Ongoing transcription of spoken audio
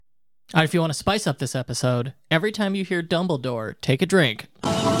All right, if you want to spice up this episode, every time you hear Dumbledore, take a drink.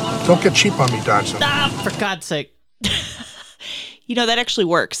 Don't get cheap on me, Dodson. Ah, for God's sake. You know, that actually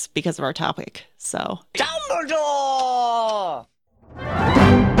works because of our topic, so. Dumbledore!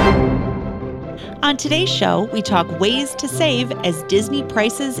 On today's show, we talk ways to save as Disney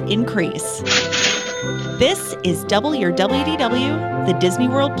prices increase. This is Double Your WDW, the Disney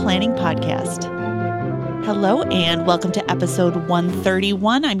World Planning Podcast. Hello and welcome to episode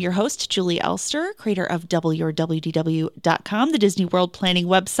 131. I'm your host, Julie Elster, creator of doubleyourwdw.com, the Disney World Planning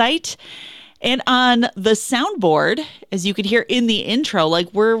website. And on the soundboard, as you could hear in the intro,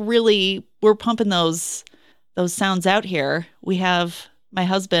 like we're pumping those sounds out here. We have my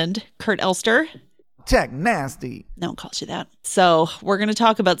husband, Kurt Elster. Tech nasty. No one calls you that. So we're going to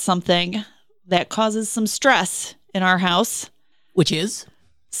talk about something that causes some stress in our house. Which is?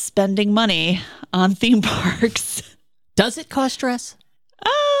 Spending money on theme parks. Does it cause stress?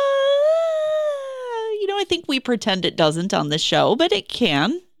 I think we pretend it doesn't on this show, but it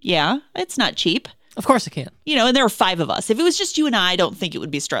can. Yeah, it's not cheap. Of course it can. And there are 5 of us. If it was just you and I don't think it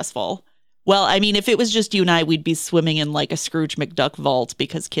would be stressful. Well, I mean, if it was just you and I, we'd be swimming in like a Scrooge McDuck vault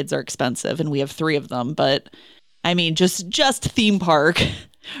because kids are expensive and we have 3 of them. But I mean, just theme park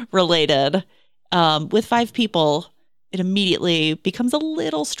related. With 5 people, it immediately becomes a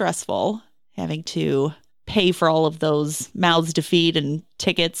little stressful having to pay for all of those mouths to feed and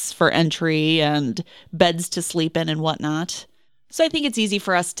tickets for entry and beds to sleep in and whatnot. So I think it's easy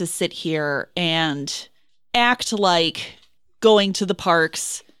for us to sit here and act like going to the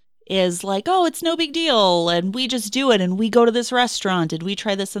parks is like, oh, it's no big deal. And we just do it. And we go to this restaurant and we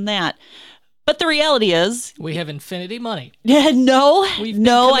try this and that. But the reality is, we have infinity money. Yeah, We've been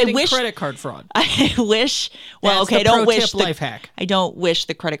I committing wish credit card fraud. I wish. Well, That's okay, the I don't pro wish tip life hack. I don't wish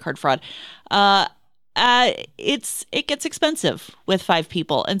the credit card fraud. It gets expensive with 5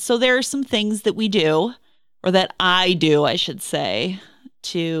 people, and so there are some things that we do, or that I do, I should say,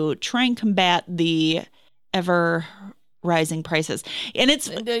 to try and combat the ever rising prices. And it's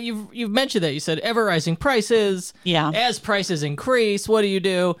you've mentioned that. You said ever rising prices. Yeah. As prices increase, what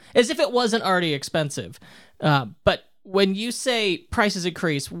do? As if it wasn't already expensive. But when you say prices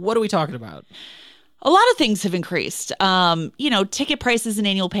increase, what are we talking about? A lot of things have increased. Ticket prices and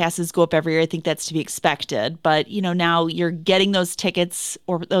annual passes go up every year. I think that's to be expected. But, now you're getting those tickets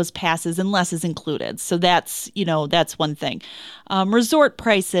or those passes and less is included. So that's one thing. Resort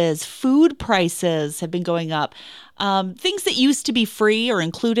prices, food prices have been going up. Things that used to be free or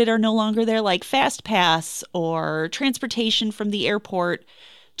included are no longer there, like Fast Pass or transportation from the airport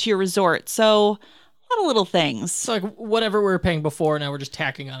to your resort. So a lot of little things. So like whatever we were paying before, now we're just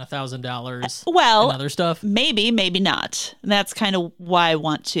tacking on $1,000. Well, and other stuff. Maybe not. And that's kind of why I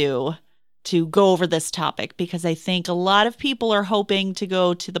want to go over this topic, because I think a lot of people are hoping to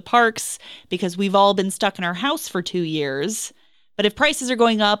go to the parks because we've all been stuck in our house for 2 years. But if prices are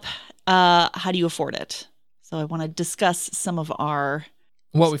going up, how do you afford it? So I want to discuss some of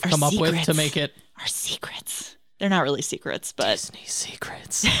what we've come up with to make it our secrets. They're not really secrets, but Disney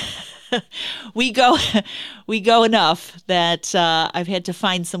secrets. we go enough that I've had to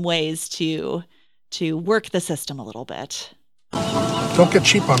find some ways to work the system a little bit. Don't get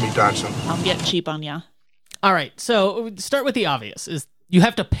cheap on me, Dodson. I'm getting cheap on ya. All right, so start with the obvious: is you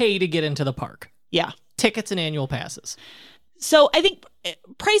have to pay to get into the park. Yeah, tickets and annual passes. So I think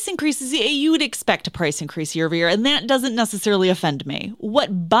price increases, you would expect a price increase year over year, and that doesn't necessarily offend me.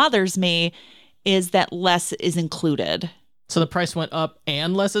 What bothers me is that less is included. So the price went up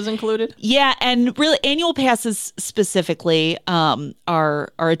and less is included? Yeah, and really annual passes specifically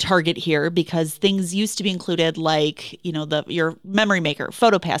are a target here because things used to be included like, your memory maker,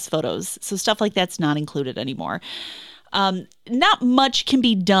 PhotoPass photos. So stuff like that's not included anymore. Not much can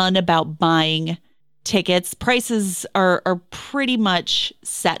be done about buying tickets. Prices are pretty much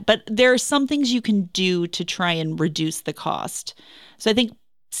set, but there are some things you can do to try and reduce the cost. So I think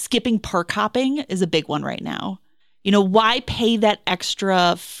skipping park hopping is a big one right now. Why pay that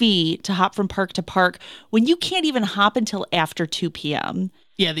extra fee to hop from park to park when you can't even hop until after 2 p.m.?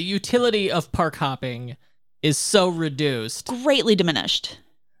 Yeah, the utility of park hopping is so reduced. Greatly diminished.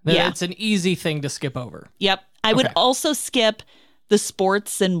 Yeah. It's an easy thing to skip over. Yep. I would also skip the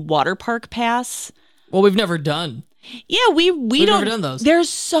sports and water park pass. Well, we've never done. Yeah, we've never done those. There's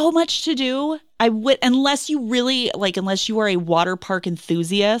so much to do. Unless you are a water park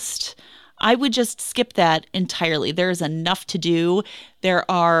enthusiast, I would just skip that entirely. There's enough to do. There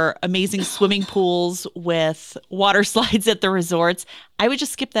are amazing swimming pools with water slides at the resorts. I would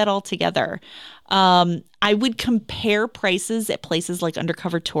just skip that altogether. I would compare prices at places like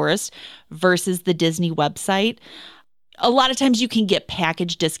Undercover Tourist versus the Disney website. a lot of times you can get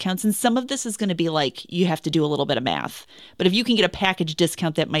package discounts, and some of this is going to be like you have to do a little bit of math. But if you can get a package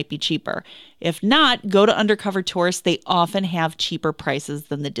discount, that might be cheaper. If not, go to Undercover Tourist. They often have cheaper prices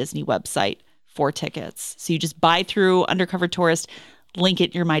than the Disney website for tickets. So you just buy through Undercover Tourist, link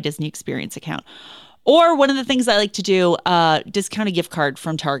it in your My Disney Experience account. Or one of the things I like to do, discount a gift card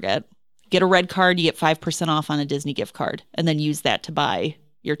from Target. Get a red card, you get 5% off on a Disney gift card, and then use that to buy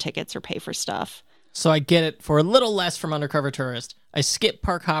your tickets or pay for stuff. So I get it for a little less from Undercover Tourist. I skip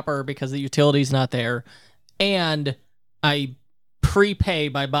Park Hopper because the utility's not there. And I prepay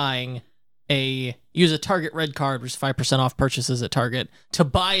by use a Target red card, which is 5% off purchases at Target, to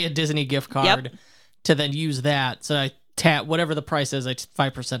buy a Disney gift card, to then use that. So I tap whatever the price is,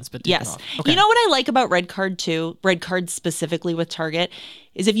 5% has been taken off. Okay. You know what I like about Red Card too, Red Card specifically with Target,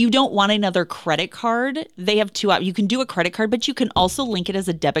 is if you don't want another credit card, they have two options. You can do a credit card, but you can also link it as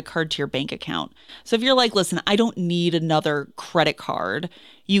a debit card to your bank account. So if you're like, listen, I don't need another credit card,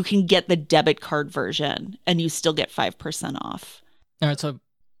 you can get the debit card version and you still get 5% off. All right, so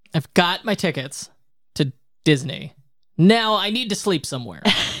I've got my tickets to Disney. Now I need to sleep somewhere.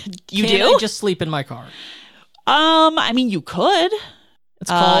 You Can do? I just sleep in my car? I mean, you could. It's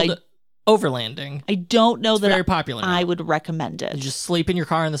called overlanding. I don't know It's that very popular now. I would recommend it. You just sleep in your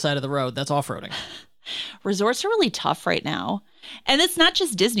car on the side of the road. That's off-roading. Resorts are really tough right now. And it's not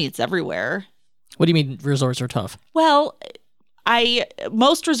just Disney, it's everywhere. What do you mean resorts are tough? Well,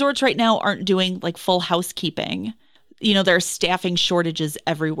 most resorts right now aren't doing like full housekeeping. You know, there are staffing shortages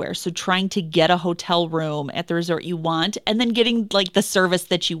everywhere. So trying to get a hotel room at the resort you want and then getting like the service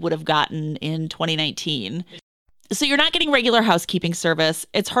that you would have gotten in 2019. So you're not getting regular housekeeping service.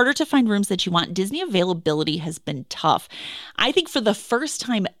 It's harder to find rooms that you want. Disney availability has been tough. I think for the first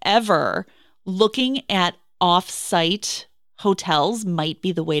time ever, looking at off-site hotels might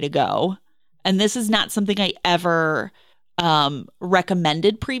be the way to go. And this is not something I ever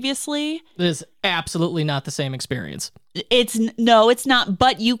recommended previously. It is absolutely not the same experience. It's not,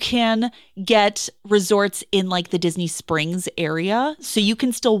 but you can get resorts in like the Disney Springs area. So you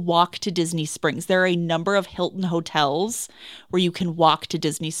can still walk to Disney Springs. There are a number of Hilton hotels where you can walk to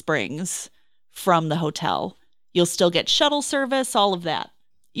Disney Springs from the hotel. You'll still get shuttle service, all of that.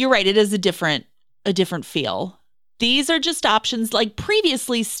 You're right. It is a different feel. These are just options. Like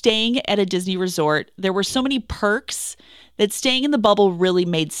previously, staying at a Disney resort, there were so many perks that staying in the bubble really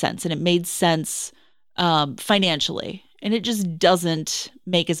made sense. And it made sense financially. And it just doesn't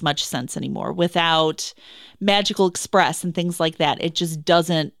make as much sense anymore without Magical Express and things like that. It just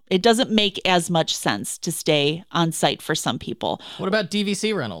doesn't make as much sense to stay on site for some people. What about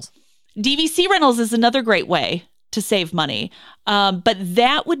DVC rentals? DVC rentals is another great way to save money. But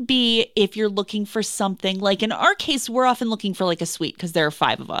that would be if you're looking for something like in our case, we're often looking for like a suite because there are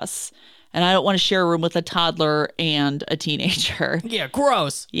 5 of us. And I don't want to share a room with a toddler and a teenager. Yeah,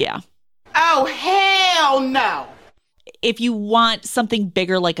 gross. Yeah. Oh, hell no. If you want something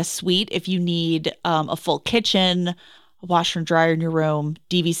bigger like a suite, if you need a full kitchen, a washer and dryer in your room,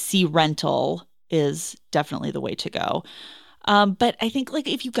 DVC rental is definitely the way to go. But I think like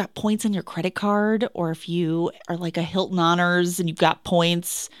if you've got points on your credit card or if you are like a Hilton Honors and you've got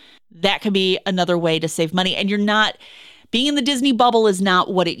points, that could be another way to save money. And you're not being in the Disney bubble is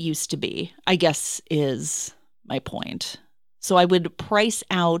not what it used to be, I guess is my point. So I would price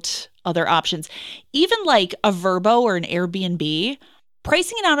out other options. Even like a Vrbo or an Airbnb,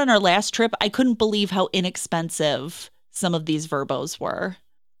 pricing it out on our last trip, I couldn't believe how inexpensive some of these Vrbos were.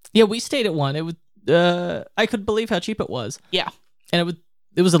 Yeah, we stayed at one. It was I could believe how cheap it was. Yeah. And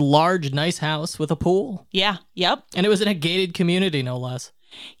it was a large, nice house with a pool. Yeah. Yep. And it was in a gated community, no less.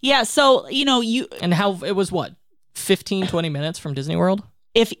 Yeah. So, And how it was what? 15, 20 minutes from Disney World?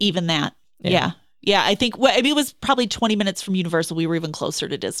 If even that. Yeah. Yeah. I think it was probably 20 minutes from Universal. We were even closer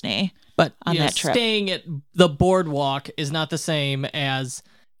to Disney. But on that trip. Staying at the boardwalk is not the same as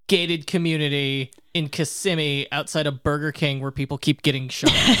gated community in Kissimmee outside of Burger King where people keep getting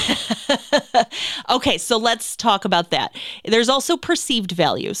shot. Okay, so let's talk about that. There's also perceived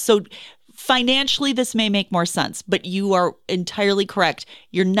value. So financially, this may make more sense, but you are entirely correct.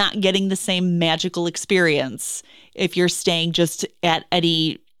 You're not getting the same magical experience if you're staying just at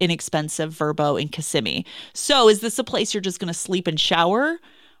any inexpensive Vrbo in Kissimmee. So is this a place you're just going to sleep and shower?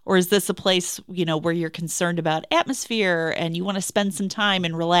 Or is this a place, where you're concerned about atmosphere and you want to spend some time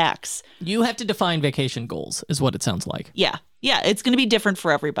and relax? You have to define vacation goals, is what it sounds like. Yeah. Yeah, it's going to be different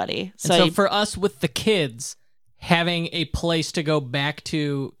for everybody. So for us with the kids, having a place to go back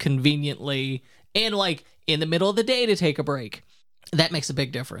to conveniently and like in the middle of the day to take a break, that makes a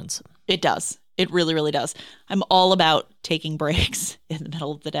big difference. It does. It really, really does. I'm all about taking breaks in the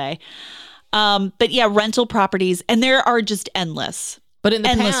middle of the day. But yeah, rental properties, and there are just endless But in the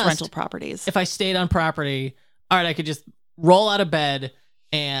past, rental properties. if I stayed on property, all right, I could just roll out of bed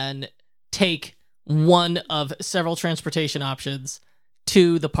and take one of several transportation options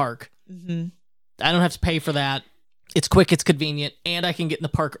to the park. Mm-hmm. I don't have to pay for that. It's quick, it's convenient, and I can get in the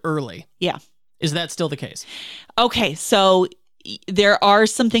park early. Yeah. Is that still the case? Okay, so there are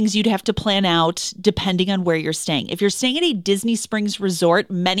some things you'd have to plan out depending on where you're staying. If you're staying at a Disney Springs resort,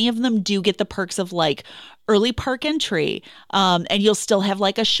 many of them do get the perks of like early park entry, and you'll still have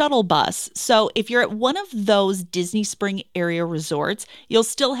like a shuttle bus. So if you're at one of those Disney Spring area resorts, you'll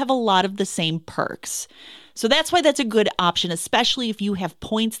still have a lot of the same perks. So that's why that's a good option, especially if you have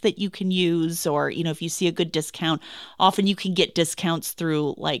points that you can use, or, you know, if you see a good discount. Often you can get discounts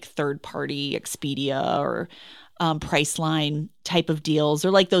through like third-party Expedia or Priceline type of deals,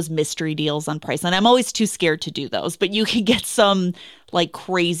 or like those mystery deals on Priceline. I'm always too scared to do those, but you can get some like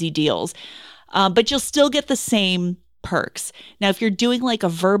crazy deals. But you'll still get the same perks. Now, if you're doing like a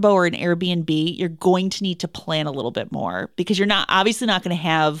Vrbo or an Airbnb, you're going to need to plan a little bit more, because you're obviously not going to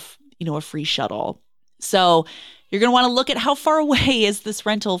have, you know, a free shuttle. So you're going to want to look at how far away is this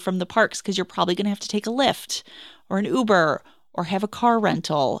rental from the parks, because you're probably going to have to take a Lyft or an Uber or have a car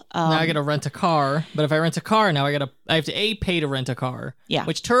rental. Now I got to rent a car, but if I rent a car, now I have to pay to rent a car. Yeah.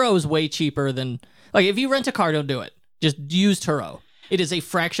 Which Turo is way cheaper than, like, if you rent a car, don't do it. Just use Turo. It is a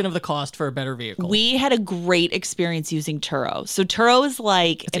fraction of the cost for a better vehicle. We had a great experience using Turo. So Turo is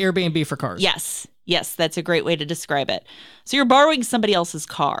like... It's Airbnb for cars. Yes, that's a great way to describe it. So you're borrowing somebody else's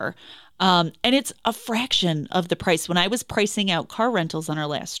car. And it's a fraction of the price. When I was pricing out car rentals on our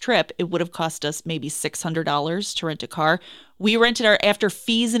last trip, it would have cost us maybe $600 to rent a car. We rented after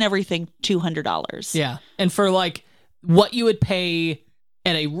fees and everything, $200. Yeah. And for like what you would pay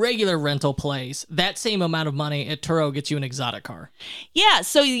at a regular rental place, that same amount of money at Turo gets you an exotic car. Yeah.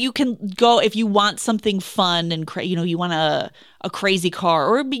 So you can go if you want something fun and, you want a crazy car,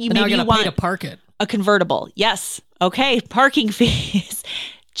 or maybe Now I you gotta want pay to park it. a convertible. Yes. Okay. Parking fees.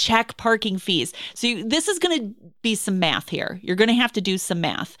 Check parking fees. So this is going to be some math here. You're going to have to do some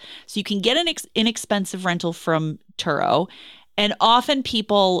math. So you can get an inexpensive rental from Turo. And often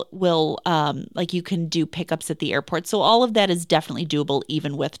people will, like you can do pickups at the airport. So all of that is definitely doable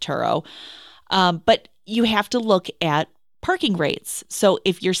even with Turo. But you have to look at parking rates. So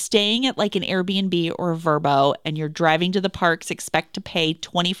if you're staying at like an Airbnb or a Vrbo and you're driving to the parks, expect to pay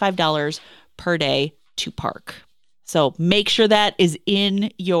 $25 per day to park. So make sure that is in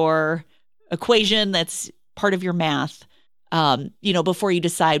your equation. That's part of your math, before you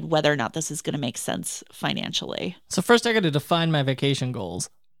decide whether or not this is going to make sense financially. So first I got to define my vacation goals,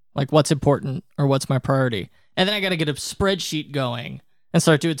 like what's important or what's my priority. And then I got to get a spreadsheet going and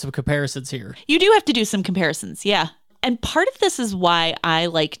start doing some comparisons here. You do have to do some comparisons, yeah. And part of this is why I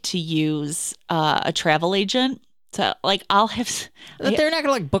like to use a travel agent. So, like, I'll have... They're not going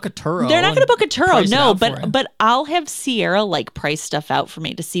to, like, book a Turo. They're not going to book a Turo, no. But But I'll have Sierra, like, price stuff out for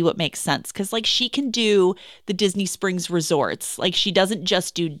me to see what makes sense. Because, like, she can do the Disney Springs resorts. Like, she doesn't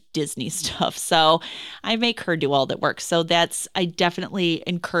just do Disney stuff. So I make her do all that work. So I definitely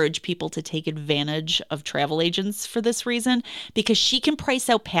encourage people to take advantage of travel agents for this reason. Because she can price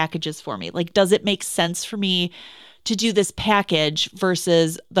out packages for me. Like, does it make sense for me to do this package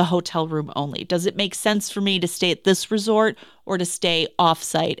versus the hotel room only? Does it make sense for me to stay at this resort or to stay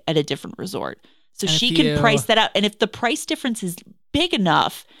offsite at a different resort? So and she can price that out. And if the price difference is big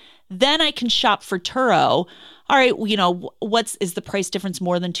enough, then I can shop for Turo. All right, is the price difference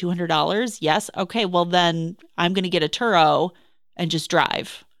more than $200? Yes. Okay, well then I'm going to get a Turo and just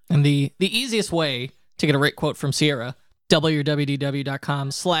drive. And the easiest way to get a rate quote from Sierra,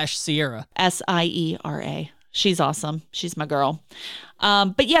 www.com/Sierra. SIERA. She's awesome. She's my girl.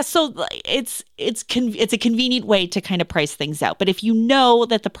 But yeah, so it's a convenient way to kind of price things out. But if you know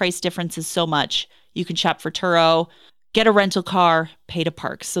that the price difference is so much, you can shop for Turo, get a rental car, pay to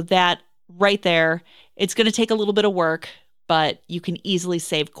park. So that right there, it's going to take a little bit of work, but you can easily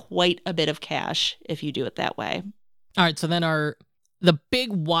save quite a bit of cash if you do it that way. All right, so then the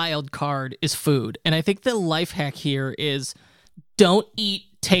big wild card is food. And I think the life hack here is don't eat,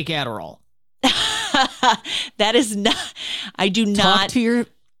 take Adderall. That is not, I do not.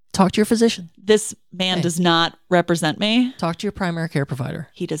 Talk to your physician. This man does not represent me. Talk to your primary care provider.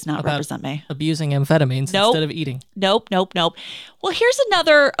 He does not represent me. Abusing amphetamines instead of eating. Nope. Well, here's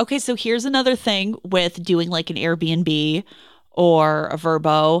another thing with doing like an Airbnb or a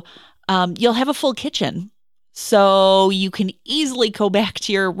Vrbo. You'll have a full kitchen. So you can easily go back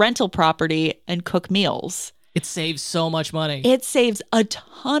to your rental property and cook meals. It saves so much money. It saves a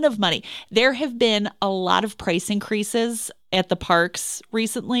ton of money. There have been a lot of price increases at the parks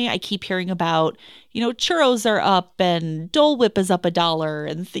recently. I keep hearing about, churros are up and Dole Whip is up $1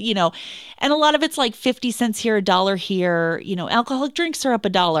 and, and a lot of it's like 50 cents here, $1 here, alcoholic drinks are up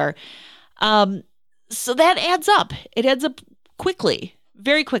 $1. So that adds up. It adds up quickly,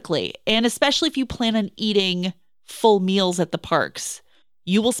 very quickly. And especially if you plan on eating full meals at the parks,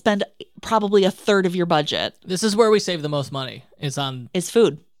 you will spend probably a third of your budget. This is where we save the most money, is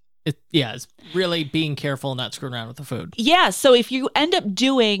food. It's really being careful and not screwing around with the food. Yeah. So if you end up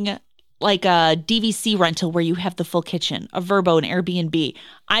doing like a DVC rental where you have the full kitchen, a Vrbo, an Airbnb,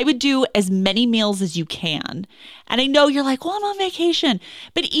 I would do as many meals as you can. And I know you're like, well, I'm on vacation.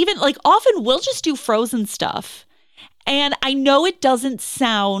 But even like often we'll just do frozen stuff. And I know it doesn't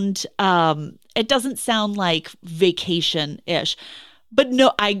sound like vacation-ish. But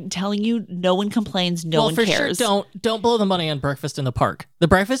no, I'm telling you, no one complains. No one cares. Sure, don't blow the money on breakfast in the park. The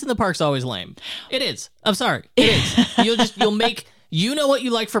breakfast in the park's always lame. It is. I'm sorry. It is. You'll make. You know what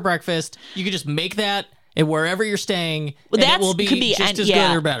you like for breakfast. You can just make that, and wherever you're staying, and it will be just as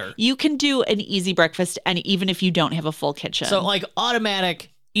good or better. You can do an easy breakfast, and even if you don't have a full kitchen, so like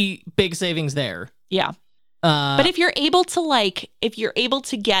automatic big savings there. Yeah. But if you're able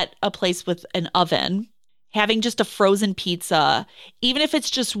to get a place with an oven, having just a frozen pizza, even if it's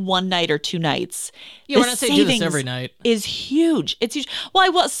just one night or 2 nights, we're not saying do this every night, is huge. It's huge.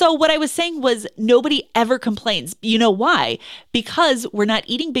 Well, so what I was saying was nobody ever complains. You know why? Because we're not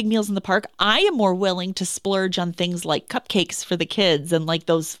eating big meals in the park. I am more willing to splurge on things like cupcakes for the kids and like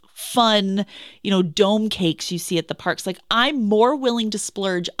those fun, dome cakes you see at the parks. Like I'm more willing to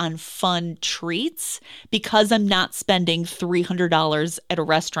splurge on fun treats because I'm not spending $300 at a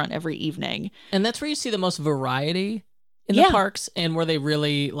restaurant every evening. And that's where you see the most variety in the parks and where they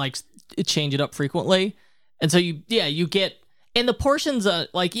really like change it up frequently. And so you get, and the portions,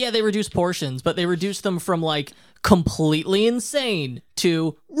 they reduce portions, but they reduce them from like completely insane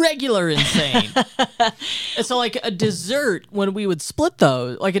to regular insane. And so like a dessert, when we would split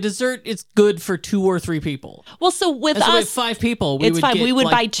those, like a dessert, it's good for 2 or 3 people. Well, so with us, with 5 people, we would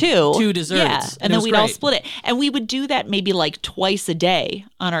buy 2 desserts. Yeah, and then we'd all split it. And we would do that maybe like twice a day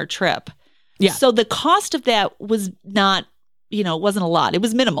on our trip. Yeah. So the cost of that was not, wasn't a lot. It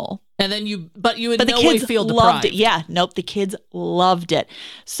was minimal. And then you would no way feel deprived. Loved it. Yeah. Nope. The kids loved it.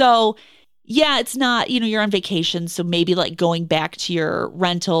 So yeah, it's not, you're on vacation. So maybe like going back to your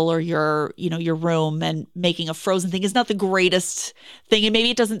rental or your room and making a frozen thing is not the greatest thing. And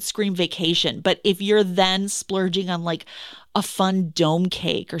maybe it doesn't scream vacation, but if you're then splurging on like a fun dome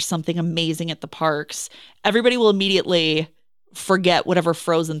cake or something amazing at the parks, everybody will immediately forget whatever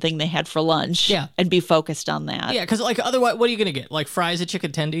frozen thing they had for lunch and be focused on that. Yeah, because like otherwise, what are you going to get? Like fries at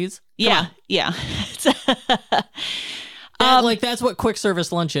Chicken Tendies? Yeah. That's what quick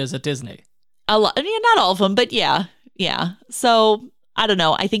service lunch is at Disney. Not all of them, but yeah. So I don't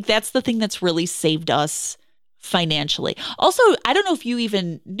know. I think that's the thing that's really saved us financially. Also, I don't know if you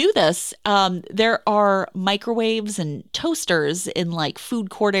even knew this. There are microwaves and toasters in like food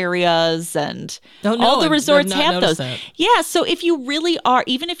court areas, and all the resorts have those. That. Yeah. So if you really are,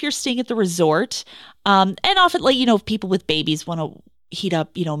 even if you're staying at the resort, and often like, people with babies want to heat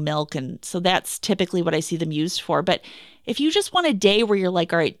up, milk. And so that's typically what I see them used for. But if you just want a day where you're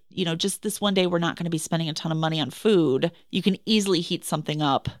like, all right, just this one day, we're not going to be spending a ton of money on food, you can easily heat something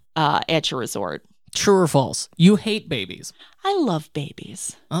up at your resort. True or false? You hate babies. I love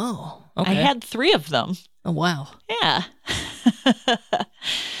babies. Oh, okay. I had 3 of them. Oh, wow. Yeah.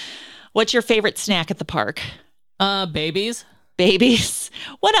 What's your favorite snack at the park? Babies. Babies.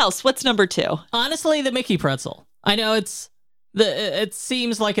 What else? What's number 2? Honestly, the Mickey pretzel. I know it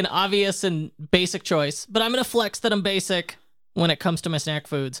seems like an obvious and basic choice, but I'm going to flex that I'm basic when it comes to my snack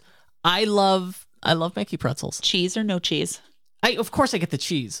foods. I love Mickey pretzels. Cheese or no cheese? Of course I get the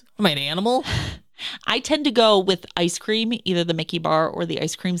cheese. Am I an animal? I tend to go with ice cream, either the Mickey bar or the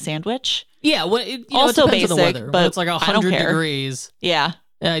ice cream sandwich. Yeah, also it depends basic, on the weather. but when it's like 100 degrees. Yeah,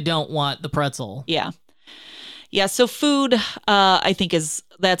 I don't want the pretzel. Yeah. So food, I think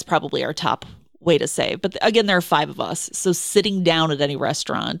that's probably our top way to save. But again, there are 5 of us, so sitting down at any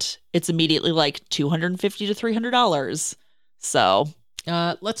restaurant, it's immediately like $250 to $300. So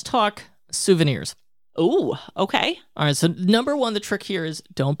let's talk souvenirs. Ooh, okay. All right. So number 1, the trick here is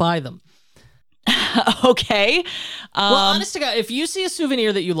don't buy them. Okay. Well, honest to God, if you see a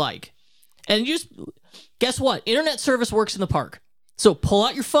souvenir that you like, and guess what? Internet service works in the park. So pull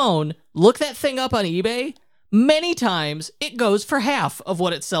out your phone, look that thing up on eBay. Many times it goes for half of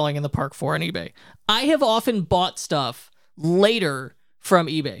what it's selling in the park for on eBay. I have often bought stuff later from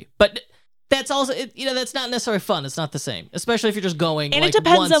eBay, but that's also, that's not necessarily fun. It's not the same, especially if you're just going And like it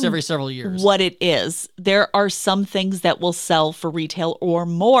depends once on every several years. what it is. There are some things that will sell for retail or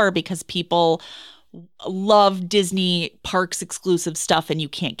more because people love Disney parks exclusive stuff and you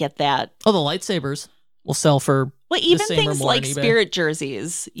can't get that. Oh, the lightsabers will sell for Even the same or things more like on eBay. Spirit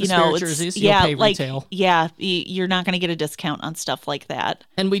jerseys, Spirit jerseys, you'll pay retail. You're not going to get a discount on stuff like that.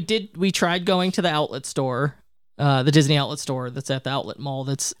 And we tried going to the outlet store, the Disney outlet store that's at the outlet mall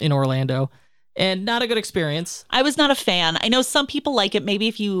that's in Orlando, and not a good experience. I was not a fan. I know some people like it. Maybe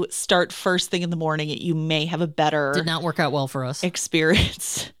if you start first thing in the morning, you may have a better Did not work out well for us.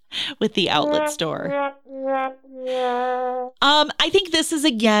 experience with the outlet store. I think this is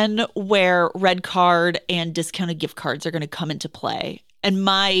again where red card and discounted gift cards are going to come into play. And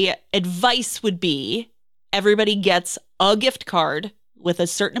my advice would be everybody gets a gift card with a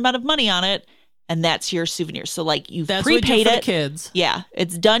certain amount of money on it, and that's your souvenir. So like you've That's what we do prepaid for the it. kids. Yeah,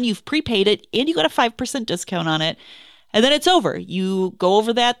 it's done. You've prepaid it and you got a 5% discount on it. And then it's over. You go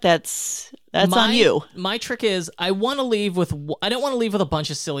over that. That's on you. My trick is I don't want to leave with a bunch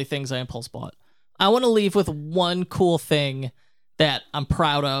of silly things I impulse bought. I want to leave with one cool thing that I'm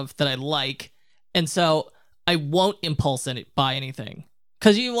proud of, that I like. And so I won't impulse buy anything.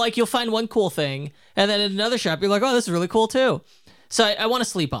 Because you'll find one cool thing, and then in another shop, you're like, oh, this is really cool too. So I want to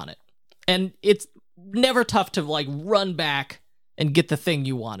sleep on it. And it's never tough to run back and get the thing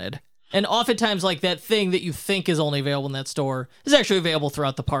you wanted. And oftentimes, that thing that you think is only available in that store is actually available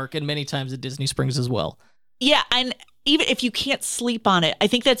throughout the park, and many times at Disney Springs as well. Yeah, and even if you can't sleep on it, I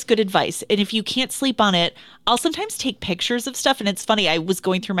think that's good advice. And if you can't sleep on it, I'll sometimes take pictures of stuff. And it's funny, I was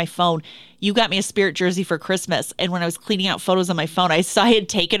going through my phone. You got me a Spirit jersey for Christmas. And when I was cleaning out photos on my phone, I saw I had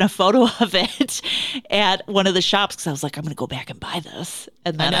taken a photo of it at one of the shops because I was like, I'm going to go back and buy this.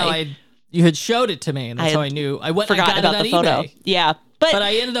 And then you had showed it to me, and that's how I knew. I got about it the on photo. eBay. Yeah. But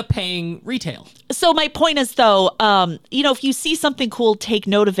I ended up paying retail. So my point is, though, if you see something cool, take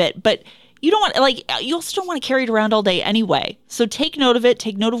note of it. But you don't want you also don't want to carry it around all day anyway. So take note of it.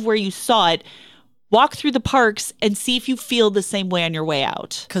 Take note of where you saw it. Walk through the parks and see if you feel the same way on your way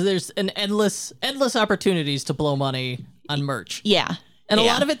out. Because there's an endless opportunities to blow money on merch. Yeah, and a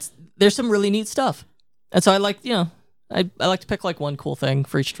lot of there's some really neat stuff. And so I like I like to pick one cool thing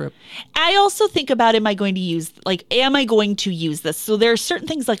for each trip. I also think about, am I going to use this? So there are certain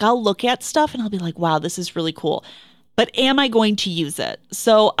things I'll look at stuff and I'll be like, wow, this is really cool. But am I going to use it?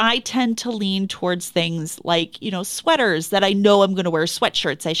 So I tend to lean towards things like, sweaters that I know I'm going to wear,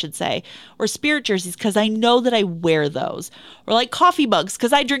 sweatshirts, I should say, or Spirit jerseys because I know that I wear those. Or like coffee mugs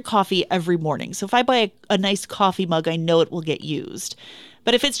because I drink coffee every morning. So if I buy a nice coffee mug, I know it will get used.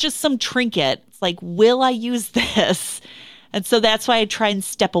 But if it's just some trinket, it's like, will I use this? And so that's why I try and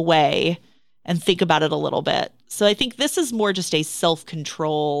step away and think about it a little bit. So I think this is more just a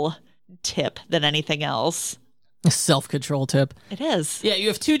self-control tip than anything else. A self-control tip. It is. Yeah, you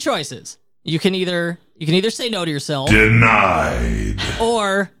have two choices. You can either say no to yourself. Denied.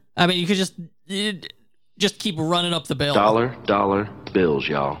 Or, you could just keep running up the bill. Dollar bills,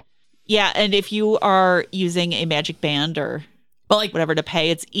 y'all. Yeah, and if you are using a Magic Band or whatever to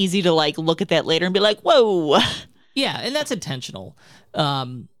pay, it's easy to look at that later and be like, whoa. Yeah, and that's intentional.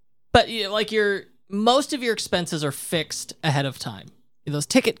 But most of your expenses are fixed ahead of time. Those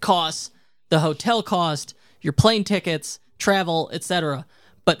ticket costs, the hotel cost, your plane tickets, travel, etc.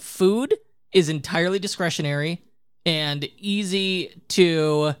 But food is entirely discretionary and easy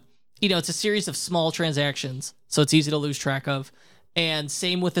to, it's a series of small transactions, so it's easy to lose track of. And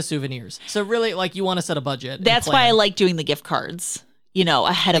same with the souvenirs. So really, you want to set a budget. That's why I like doing the gift cards,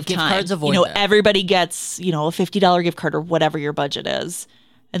 ahead of gift time. Cards avoid that. Everybody gets, a $50 gift card or whatever your budget is.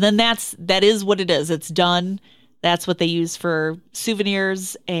 And then that is what it is. It's done. That's what they use for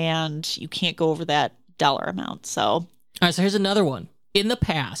souvenirs, and you can't go over that dollar amount. So, all right, so here's another one. In the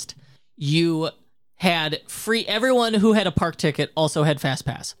past, you had everyone who had a park ticket also had Fast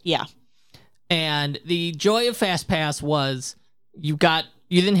Pass. Yeah. And the joy of Fast Pass was you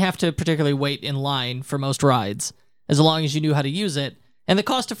didn't have to particularly wait in line for most rides as long as you knew how to use it. And the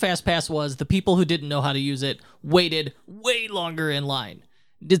cost of Fast Pass was the people who didn't know how to use it waited way longer in line.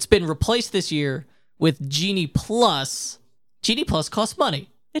 It's been replaced this year with Genie Plus. Genie Plus costs money.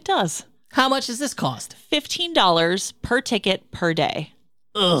 It does. How much does this cost? $15 per ticket per day.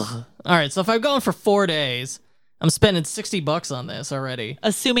 Ugh. All right, so if I'm going for 4 days, I'm spending $60 on this already.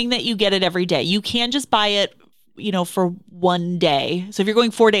 Assuming that you get it every day. You can just buy it, for one day. So if you're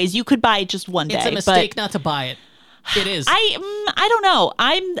going 4 days, you could buy it just one day. It's a mistake not to buy it. It is. I don't know.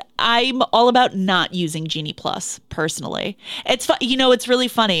 I'm all about not using Genie Plus personally. It's it's really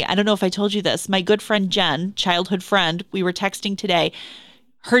funny. I don't know if I told you this. My good friend Jen, childhood friend, we were texting today.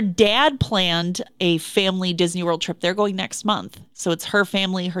 Her dad planned a family Disney World trip. They're going next month. So it's her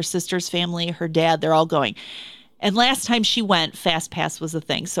family, her sister's family, her dad. They're all going. And last time she went, Fast Pass was a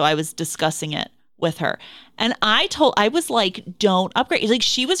thing. So I was discussing it with her. And I was like, don't upgrade. Like,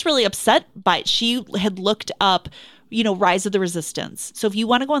 she was really upset by it. She had looked up, Rise of the Resistance. So if you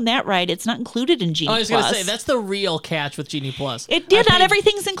want to go on that ride, it's not included in Genie Plus. I was going to say, that's the real catch with Genie Plus. Not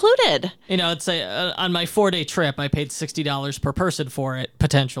everything's included. It's on my 4-day trip, I paid $60 per person for it,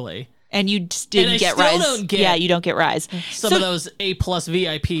 potentially. And you just didn't get Rise. You don't get Rise. Some of those A+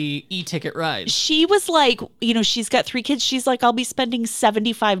 VIP e-ticket rides. She was like, she's got 3 kids. She's like, I'll be spending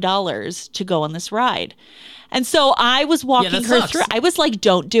 $75 to go on this ride. And so I was walking her through. I was like,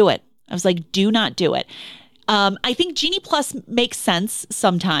 don't do it. I was like, do not do it. I think Genie Plus makes sense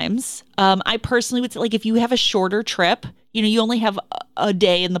sometimes. I personally would say, like, if you have a shorter trip, you only have a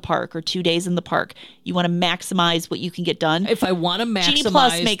day in the park or 2 days in the park. You want to maximize what you can get done. If I want to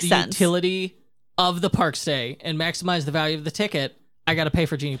maximize the utility of the park stay and maximize the value of the ticket, I got to pay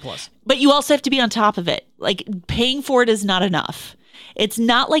for Genie Plus. But you also have to be on top of it. Like, paying for it is not enough. It's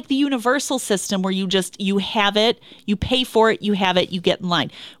not like the Universal system where you have it, you pay for it, you have it, you get in line.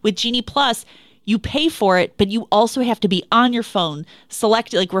 With Genie Plus, you pay for it, but you also have to be on your phone,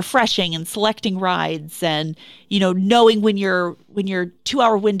 refreshing and selecting rides and, knowing when your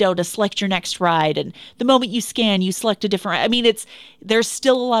 2-hour window to select your next ride. And the moment you scan, you select a different ride. I mean, there's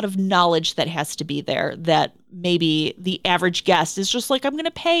still a lot of knowledge that has to be there that maybe the average guest is just like, I'm going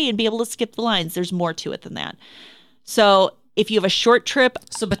to pay and be able to skip the lines. There's more to it than that. So if you have a short trip.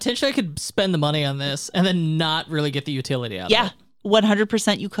 So potentially I could spend the money on this and then not really get the utility out of it. Yeah.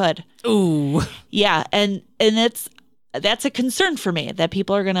 100% you could. Ooh. Yeah, and that's a concern for me that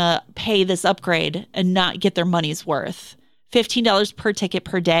people are going to pay this upgrade and not get their money's worth. $15 per ticket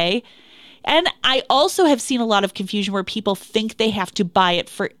per day. And I also have seen a lot of confusion where people think they have to buy it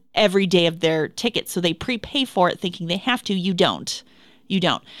for every day of their ticket. So they prepay for it thinking they have to. You don't. You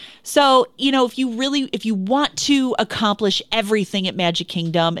don't. So, if you want to accomplish everything at Magic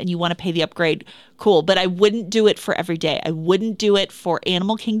Kingdom and you want to pay the upgrade, cool. But I wouldn't do it for every day. I wouldn't do it for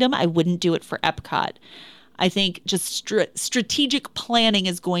Animal Kingdom. I wouldn't do it for Epcot. I think just strategic planning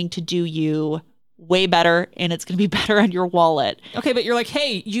is going to do you way better, and it's going to be better on your wallet. Okay, but you're like,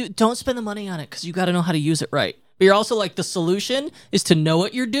 hey, you don't spend the money on it because you got to know how to use it right. But you're also like, the solution is to know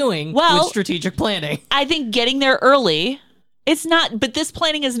what you're doing with strategic planning. I think getting there early... but this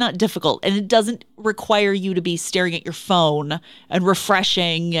planning is not difficult, and it doesn't require you to be staring at your phone and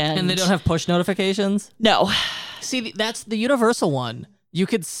refreshing. And they don't have push notifications? No. See, that's the Universal one. You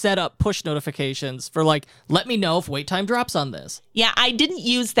could set up push notifications for let me know if wait time drops on this. Yeah, I didn't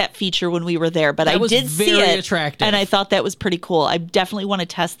use that feature when we were there, but I did see it. Very attractive. And I thought that was pretty cool. I definitely want to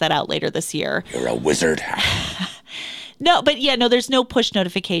test that out later this year. You're a wizard. No, there's no push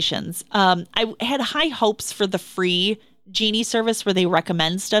notifications. I had high hopes for the free Genie service where they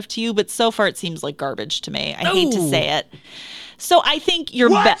recommend stuff to you, but so far it seems like garbage to me. I hate to say it. So I think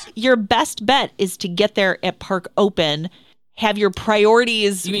your best bet is to get there at park open, have your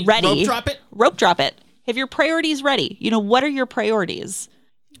priorities ready. Rope drop it? Rope drop it. Have your priorities ready. What are your priorities?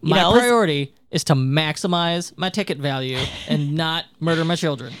 My priority is to maximize my ticket value and not murder my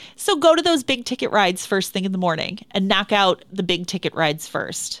children. So go to those big ticket rides first thing in the morning and knock out the big ticket rides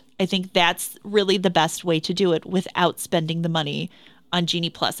first. I think that's really the best way to do it without spending the money on Genie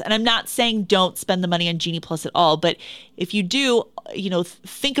Plus. And I'm not saying don't spend the money on Genie Plus at all, but if you do,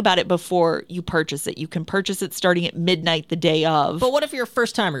 think about it before you purchase it. You can purchase it starting at midnight the day of. But what if you're a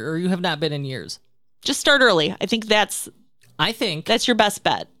first timer or you have not been in years? Just start early. I think that's your best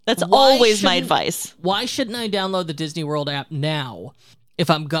bet. That's always my advice. Why shouldn't I download the Disney World app now if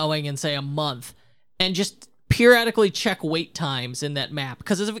I'm going in, say, a month and just periodically check wait times in that map?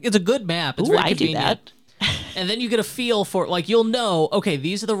 Because it's a good map. It's very convenient. I do that. And then you get a feel for, you'll know, okay,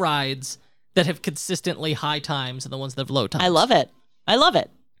 these are the rides that have consistently high times and the ones that have low times. I love it.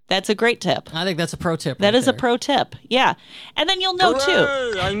 That's a great tip. I think that's a pro tip. That is a pro tip. Yeah. And then you'll know,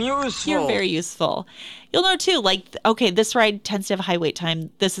 too. I'm useful. You're very useful. You'll know, too, okay, this ride tends to have a high wait time.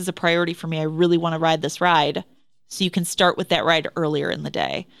 This is a priority for me. I really want to ride this ride. So you can start with that ride earlier in the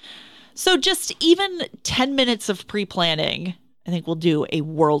day. So just even 10 minutes of pre-planning, I think will do a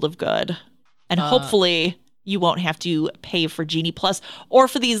world of good. And hopefully you won't have to pay for Genie Plus or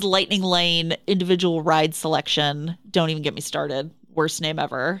for these Lightning Lane individual ride selection. Don't even get me started. Worst name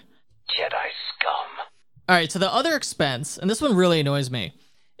ever. Jedi scum. All right, so the other expense, and this one really annoys me.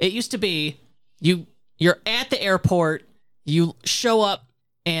 It used to be you're at the airport, you show up,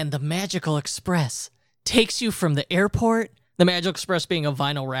 and the Magical Express takes you from the airport, the Magical Express being a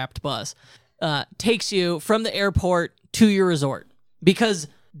vinyl-wrapped bus, takes you from the airport to your resort. because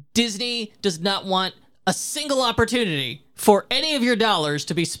Disney does not want a single opportunity for any of your dollars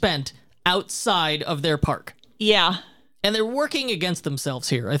to be spent outside of their park. Yeah. And they're working against themselves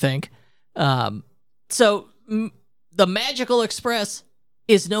here, I think. So the Magical Express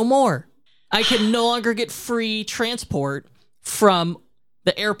is no more. I can no longer get free transport from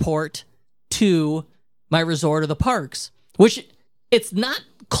the airport to my resort or the parks, which it's not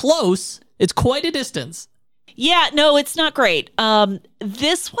close. It's quite a distance. Yeah, no, it's not great.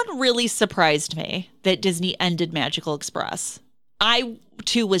 This one really surprised me that Disney ended Magical Express. I,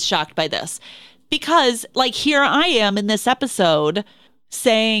 too, was shocked by this because, like, here I am in this episode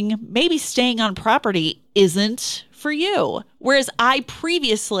saying maybe staying on property isn't for you. Whereas I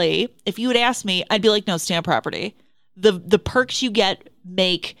previously, if you had asked me, I'd be like, no, stay on property. The perks you get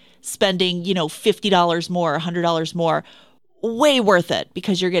make spending, $50 more, $100 more, way worth it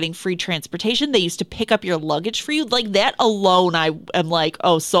because you're getting free transportation. They used to pick up your luggage for you. Like that alone, I am like,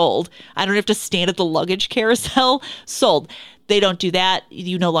 oh, sold. I don't have to stand at the luggage carousel. Sold. They don't do that.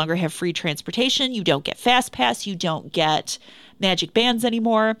 You no longer have free transportation. You don't get Fast Pass. You don't get Magic Bands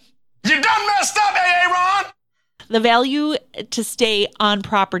anymore. You done messed up, Aaron! The value to stay on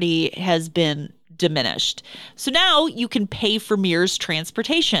property has been diminished. So now you can pay for Mears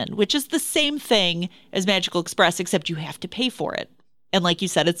transportation, which is the same thing as Magical Express, except you have to pay for it. And like you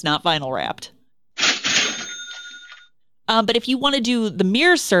said, it's not vinyl wrapped. But if you want to do the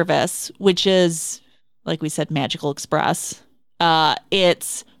Mears service, which is, like we said, Magical Express,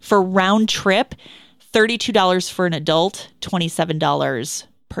 it's for round trip, $32 for an adult, $27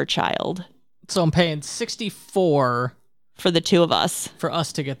 per child. So I'm paying $64 for the two of us. for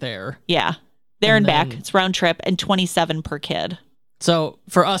us to get there. Yeah. There and back. then- It's round trip and $27 per kid. So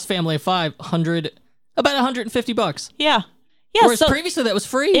for us, family of five, about $150. Yeah. Yeah. Whereas So previously that was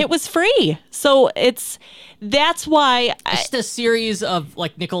free. it was free. So that's why just a series of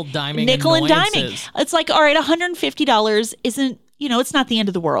like nickel diming. nickel and diming. annoyances. It's like, all right, $150 isn't, it's not the end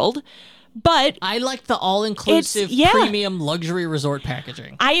of the world. But I like the all-inclusive yeah. premium luxury resort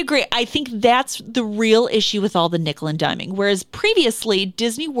packaging. I agree. I think that's the real issue with all the nickel and diming. Whereas previously,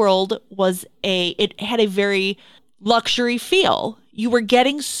 Disney World it had a very luxury feel. You were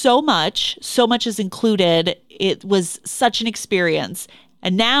getting so much is included. It was such an experience.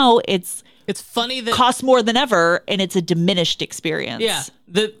 And now it's funny that costs more than ever, and it's a diminished experience. yeah,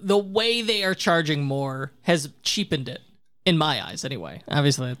 the way they are charging more has cheapened it in my eyes. Anyway,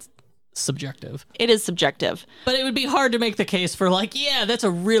 obviously it's subjective. It is subjective. But it would be hard to make the case for like, yeah, that's a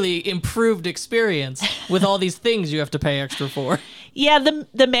really improved experience with all these things you have to pay extra for. Yeah,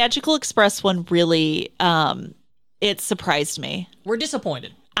 the Magical Express one really, it surprised me. We're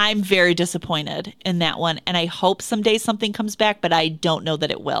disappointed. I'm very disappointed in that one, and I hope someday something comes back, but I don't know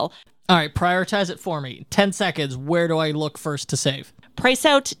that it will. All right, prioritize it for me. 10 seconds. Where do I look first to save? Price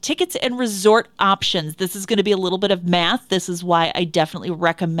out tickets and resort options. This is going to be a little bit of math. This is why I definitely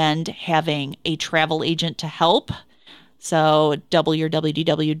recommend having a travel agent to help. So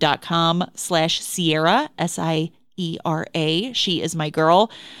www.com/Sierra, SIERA. She is my girl.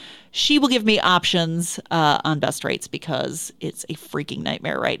 She will give me options on best rates because it's a freaking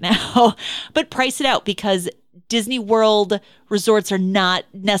nightmare right now. But price it out because Disney World resorts are not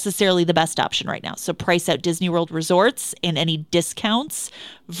necessarily the best option right now. So price out Disney World resorts and any discounts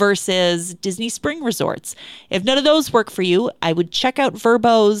versus Disney Spring resorts. If none of those work for you, I would check out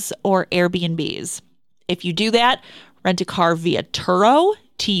Vrbo's or Airbnbs. If you do that, rent a car via Turo,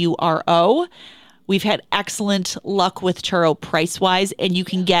 Turo. We've had excellent luck with Turo price-wise, and you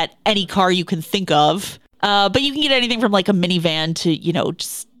can get any car you can think of. But you can get anything from like a minivan to,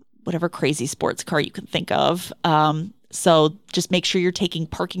 just whatever crazy sports car you can think of. So just make sure you're taking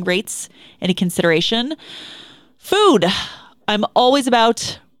parking rates into consideration. Food. I'm always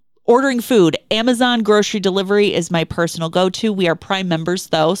about ordering food. Amazon grocery delivery is my personal go-to. We are Prime members,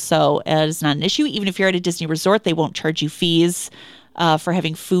 though, so it is not an issue. Even if you're at a Disney resort, they won't charge you fees for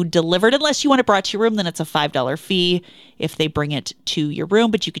having food delivered. Unless you want it brought to your room, then it's a $5 fee if they bring it to your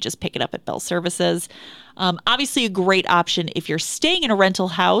room, but you could just pick it up at Bell Services. Obviously, a great option if you're staying in a rental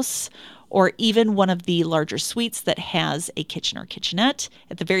house or even one of the larger suites that has a kitchen or kitchenette.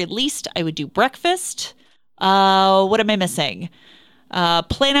 At the very least, I would do breakfast. What am I missing?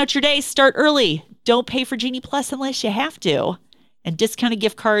 Plan out your day. Start early. Don't pay for Genie Plus unless you have to. And discounted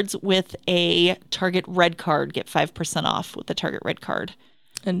gift cards with a Target Red Card. Get 5% off with the Target Red Card.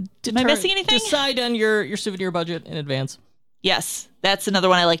 And Am I missing anything? Decide on your souvenir budget in advance. Yes, that's another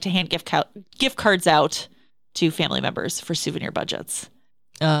one I like to hand gift cards out to family members for souvenir budgets.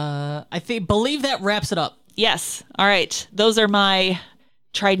 I believe that wraps it up. Yes. All right. Those are my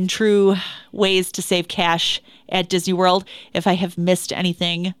tried and true ways to save cash at Disney World. If I have missed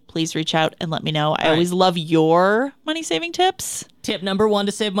anything, please reach out and let me know. I always love your money saving tips. Tip number 1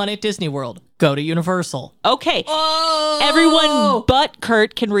 to save money at Disney World: go to Universal. Okay. Oh! Everyone but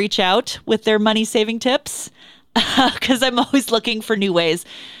Kurt can reach out with their money saving tips because I'm always looking for new ways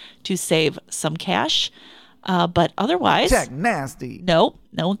to save some cash. But otherwise, Tech Nasty. no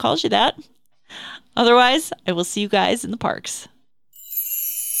one calls you that. Otherwise, I will see you guys in the parks.